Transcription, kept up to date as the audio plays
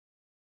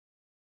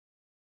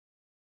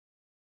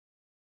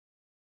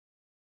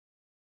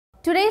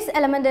Today's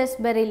element is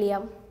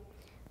beryllium.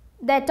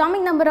 The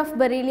atomic number of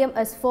beryllium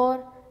is 4.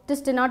 It is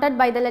denoted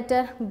by the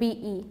letter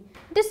Be.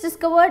 It is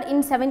discovered in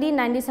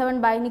 1797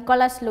 by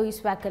Nicholas Louis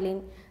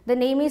Vauquelin. The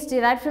name is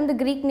derived from the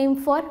Greek name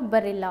for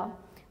berylla.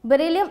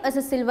 Beryllium is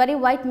a silvery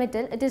white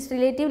metal. It is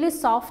relatively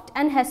soft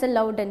and has a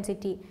low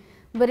density.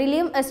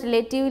 Beryllium is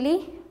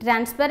relatively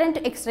transparent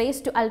to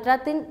X-rays to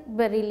ultra-thin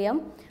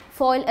beryllium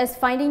foil is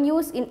finding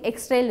use in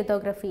X-ray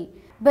lithography.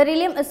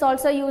 Beryllium is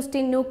also used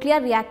in nuclear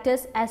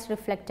reactors as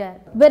reflector.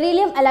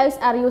 Beryllium alloys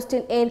are used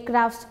in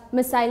aircrafts,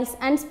 missiles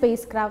and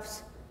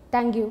spacecrafts.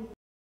 Thank you.